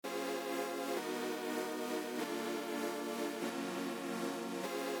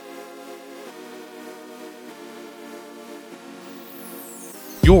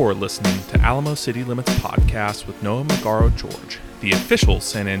You're listening to Alamo City Limits Podcast with Noah Magaro George, the official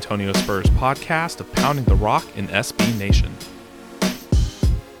San Antonio Spurs podcast of Pounding the Rock in SB Nation.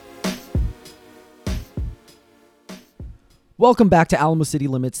 Welcome back to Alamo City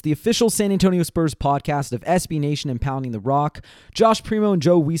Limits, the official San Antonio Spurs podcast of SB Nation and Pounding the Rock. Josh Primo and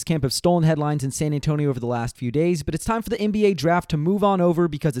Joe Wieskamp have stolen headlines in San Antonio over the last few days, but it's time for the NBA draft to move on over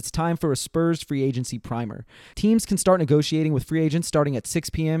because it's time for a Spurs free agency primer. Teams can start negotiating with free agents starting at 6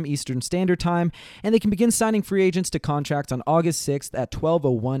 p.m. Eastern Standard Time, and they can begin signing free agents to contracts on August 6th at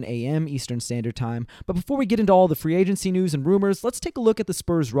 12:01 a.m. Eastern Standard Time. But before we get into all the free agency news and rumors, let's take a look at the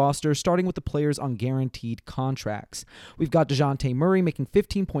Spurs roster, starting with the players on guaranteed contracts. We've got DeJounte Murray making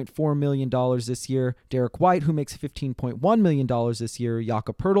 $15.4 million this year, Derek White, who makes $15.1 million this year,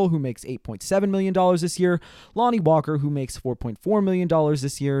 Jakob Poeltl, who makes $8.7 million this year, Lonnie Walker, who makes $4.4 million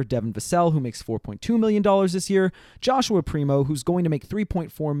this year, Devin Vassell, who makes $4.2 million this year, Joshua Primo, who's going to make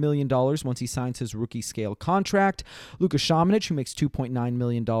 $3.4 million once he signs his rookie scale contract, Luka Šamanić, who makes $2.9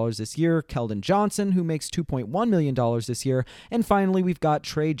 million this year, Keldon Johnson, who makes $2.1 million this year, and finally, we've got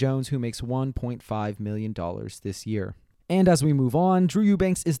Tre Jones, who makes $1.5 million this year. And as we move on, Drew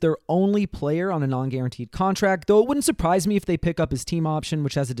Eubanks is their only player on a non-guaranteed contract, though it wouldn't surprise me if they pick up his team option,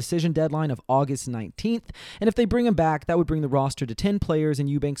 which has a decision deadline of August 19th. And if they bring him back, that would bring the roster to 10 players, and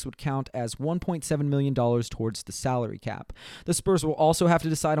Eubanks would count as $1.7 million towards the salary cap. The Spurs will also have to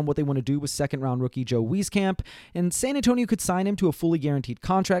decide on what they want to do with second-round rookie Joe Wieskamp, and San Antonio could sign him to a fully guaranteed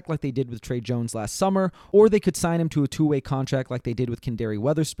contract like they did with Tre Jones last summer, or they could sign him to a two-way contract like they did with Kendary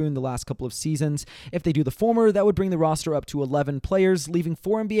Weatherspoon the last couple of seasons. If they do the former, that would bring the roster up to 11 players, leaving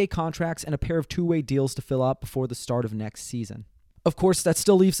 4 NBA contracts and a pair of two-way deals to fill out before the start of next season. Of course, that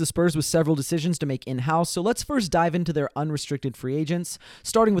still leaves the Spurs with several decisions to make in-house, so let's first dive into their unrestricted free agents,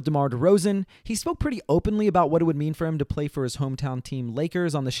 starting with DeMar DeRozan. He spoke pretty openly about what it would mean for him to play for his hometown team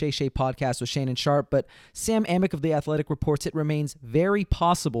Lakers on the Shay Shay podcast with Shannon Sharpe, but Sam Amick of The Athletic reports it remains very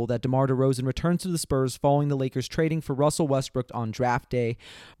possible that DeMar DeRozan returns to the Spurs following the Lakers trading for Russell Westbrook on draft day.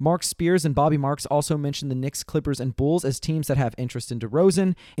 Mark Spears and Bobby Marks also mentioned the Knicks, Clippers, and Bulls as teams that have interest in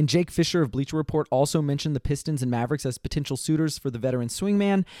DeRozan, and Jake Fisher of Bleacher Report also mentioned the Pistons and Mavericks as potential suitors for the veteran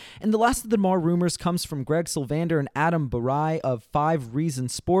swingman. And the last of the DeMar rumors comes from Greg Sylvander and Adam Barai of 5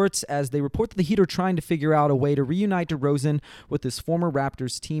 Reasons Sports, as they report that the Heat are trying to figure out a way to reunite DeRozan with his former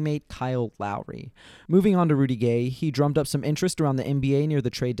Raptors teammate Kyle Lowry. Moving on to Rudy Gay, he drummed up some interest around the NBA near the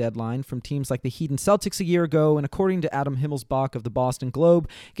trade deadline from teams like the Heat and Celtics a year ago, and according to Adam Himmelsbach of the Boston Globe,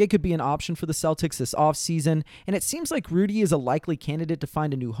 Gay could be an option for the Celtics this offseason, and it seems like Rudy is a likely candidate to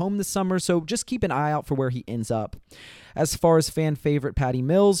find a new home this summer, so just keep an eye out for where he ends up. As far as fan favorite Patty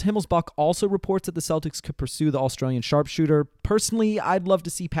Mills, Himmelsbach also reports that the Celtics could pursue the Australian sharpshooter. Personally, I'd love to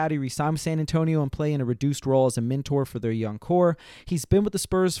see Patty re-sign with San Antonio and play in a reduced role as a mentor for their young core. He's been with the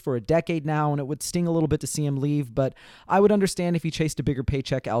Spurs for a decade now, and it would sting a little bit to see him leave, but I would understand if he chased a bigger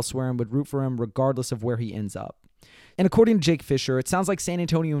paycheck elsewhere and would root for him regardless of where he ends up. And according to Jake Fisher, it sounds like San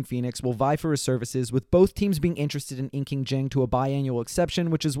Antonio and Phoenix will vie for his services, with both teams being interested in inking Jeng to a biannual exception,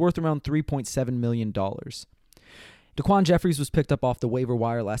 which is worth around $3.7 million. Daquan Jeffries was picked up off the waiver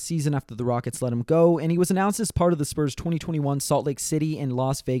wire last season after the Rockets let him go, and he was announced as part of the Spurs' 2021 Salt Lake City and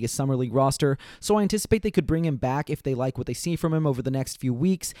Las Vegas Summer League roster, so I anticipate they could bring him back if they like what they see from him over the next few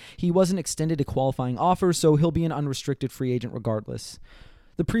weeks. He wasn't extended a qualifying offer, so he'll be an unrestricted free agent regardless.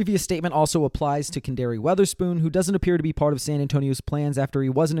 The previous statement also applies to Kendary Weatherspoon, who doesn't appear to be part of San Antonio's plans after he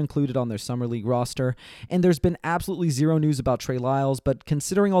wasn't included on their Summer League roster. And there's been absolutely zero news about Trey Lyles, but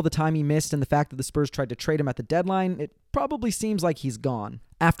considering all the time he missed and the fact that the Spurs tried to trade him at the deadline, it probably seems like he's gone.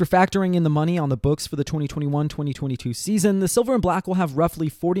 After factoring in the money on the books for the 2021-2022 season, the Silver and Black will have roughly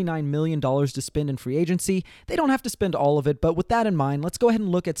 $49 million to spend in free agency. They don't have to spend all of it, but with that in mind, let's go ahead and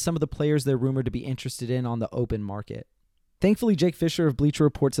look at some of the players they're rumored to be interested in on the open market. Thankfully, Jake Fisher of Bleacher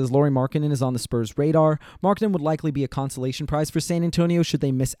Report says Lauri Markkanen is on the Spurs' radar. Markkanen would likely be a consolation prize for San Antonio should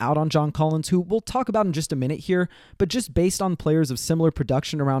they miss out on John Collins, who we'll talk about in just a minute here, but just based on players of similar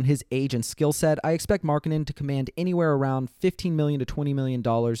production around his age and skill set, I expect Markkanen to command anywhere around $15 million to $20 million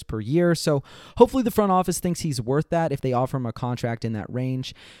per year, so hopefully the front office thinks he's worth that if they offer him a contract in that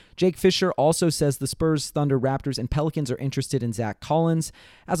range. Jake Fisher also says the Spurs, Thunder, Raptors, and Pelicans are interested in Zach Collins.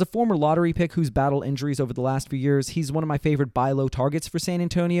 As a former lottery pick who's battled injuries over the last few years, he's one of my favorite buy low targets for San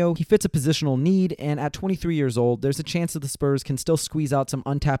Antonio. He fits a positional need, and at 23 years old, there's a chance that the Spurs can still squeeze out some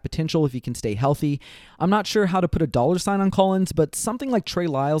untapped potential if he can stay healthy. I'm not sure how to put a dollar sign on Collins, but something like Trey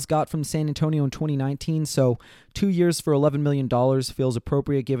Lyles got from San Antonio in 2019, so 2 years for $11 million feels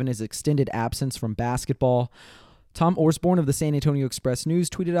appropriate given his extended absence from basketball. Tom Osborne of the San Antonio Express-News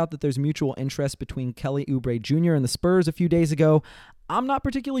tweeted out that there's mutual interest between Kelly Oubre Jr. and the Spurs a few days ago. I'm not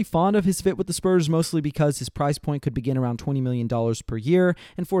particularly fond of his fit with the Spurs, mostly because his price point could begin around $20 million per year,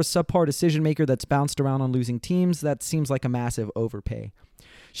 and for a subpar decision maker that's bounced around on losing teams, that seems like a massive overpay.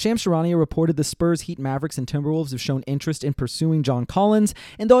 Shams Charania reported the Spurs, Heat, Mavericks, and Timberwolves have shown interest in pursuing John Collins,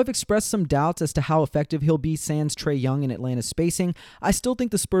 and though I've expressed some doubts as to how effective he'll be sans Trae Young and Atlanta's spacing, I still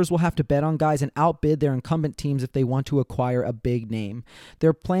think the Spurs will have to bet on guys and outbid their incumbent teams if they want to acquire a big name.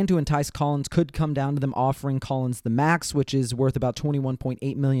 Their plan to entice Collins could come down to them offering Collins the max, which is worth about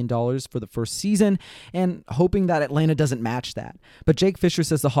 $21.8 million for the first season, and hoping that Atlanta doesn't match that. But Jake Fisher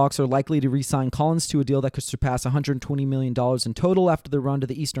says the Hawks are likely to re-sign Collins to a deal that could surpass $120 million in total after the run to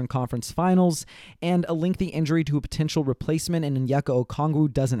the Eastern Conference Finals, and a lengthy injury to a potential replacement in Onyeka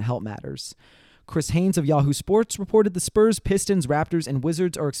Okongwu doesn't help matters. Chris Haynes of Yahoo Sports reported the Spurs, Pistons, Raptors, and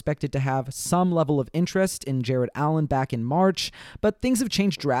Wizards are expected to have some level of interest in Jarrett Allen back in March, but things have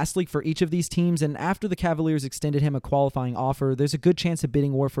changed drastically for each of these teams, and after the Cavaliers extended him a qualifying offer, there's a good chance a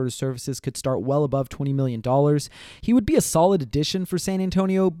bidding war for his services could start well above $20 million. He would be a solid addition for San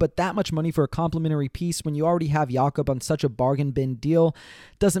Antonio, but that much money for a complimentary piece when you already have Jakob on such a bargain bin deal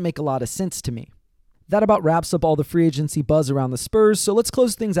doesn't make a lot of sense to me. That about wraps up all the free agency buzz around the Spurs, so let's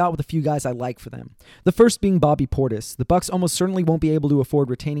close things out with a few guys I like for them. The first being Bobby Portis. The Bucks almost certainly won't be able to afford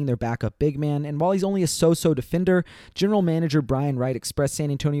retaining their backup big man, and while he's only a so-so defender, general manager Brian Wright expressed San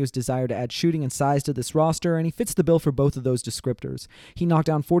Antonio's desire to add shooting and size to this roster, and he fits the bill for both of those descriptors. He knocked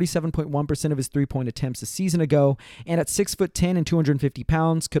down 47.1% of his three-point attempts a season ago, and at 6'10" and 250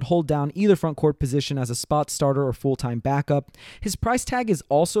 pounds, could hold down either front court position as a spot starter or full-time backup. His price tag is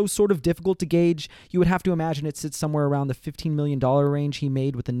also sort of difficult to gauge. You would have to imagine it sits somewhere around the $15 million range he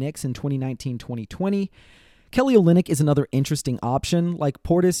made with the Knicks in 2019-2020. Kelly Olynyk is another interesting option. Like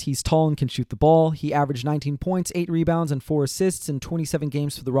Portis, he's tall and can shoot the ball. He averaged 19 points, 8 rebounds, and 4 assists in 27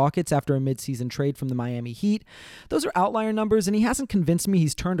 games for the Rockets after a midseason trade from the Miami Heat. Those are outlier numbers, and he hasn't convinced me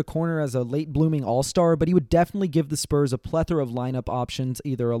he's turned a corner as a late-blooming all-star, but he would definitely give the Spurs a plethora of lineup options,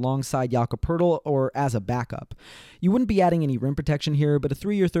 either alongside Jakob Poeltl or as a backup. You wouldn't be adding any rim protection here, but a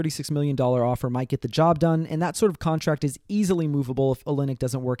 3-year, $36 million offer might get the job done, and that sort of contract is easily movable if Olynyk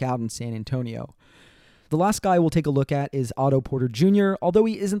doesn't work out in San Antonio. The last guy we'll take a look at is Otto Porter Jr. Although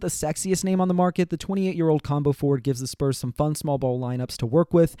he isn't the sexiest name on the market, the 28-year-old combo forward gives the Spurs some fun small ball lineups to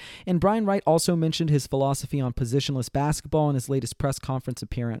work with, and Brian Wright also mentioned his philosophy on positionless basketball in his latest press conference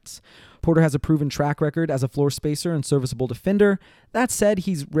appearance. Porter has a proven track record as a floor spacer and serviceable defender. That said,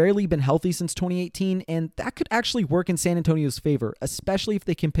 he's rarely been healthy since 2018, and that could actually work in San Antonio's favor, especially if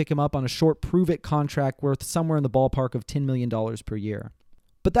they can pick him up on a short prove-it contract worth somewhere in the ballpark of $10 million per year.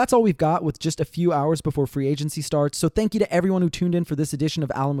 But that's all we've got with just a few hours before free agency starts, so thank you to everyone who tuned in for this edition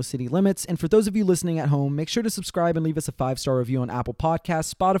of Alamo City Limits, and for those of you listening at home, make sure to subscribe and leave us a 5-star review on Apple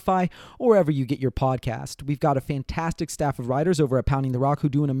Podcasts, Spotify, or wherever you get your podcast. We've got a fantastic staff of writers over at Pounding the Rock who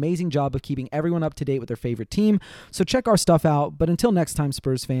do an amazing job of keeping everyone up to date with their favorite team, so check our stuff out, but until next time,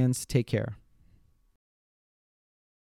 Spurs fans, take care.